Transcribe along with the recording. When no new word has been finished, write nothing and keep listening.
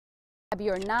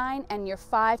your 9 and your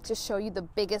 5 to show you the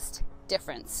biggest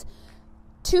difference.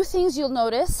 Two things you'll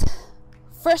notice.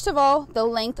 First of all, the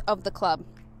length of the club.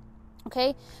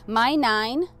 Okay, my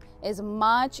 9 is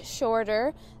much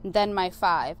shorter than my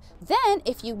 5. Then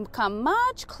if you come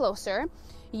much closer,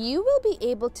 you will be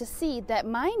able to see that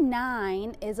my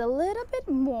 9 is a little bit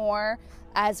more,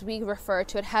 as we refer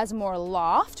to it, has more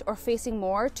loft or facing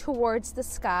more towards the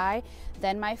sky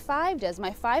than my 5 does.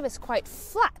 My 5 is quite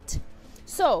flat.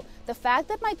 So the fact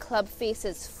that my club face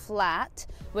is flat,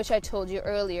 which I told you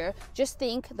earlier, just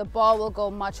think the ball will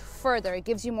go much further. It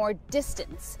gives you more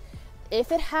distance.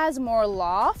 If it has more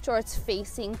loft or it's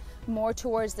facing more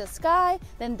towards the sky,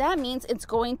 then that means it's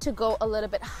going to go a little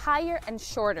bit higher and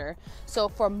shorter. So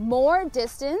for more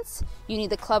distance, you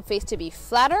need the club face to be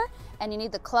flatter and you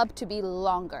need the club to be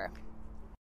longer.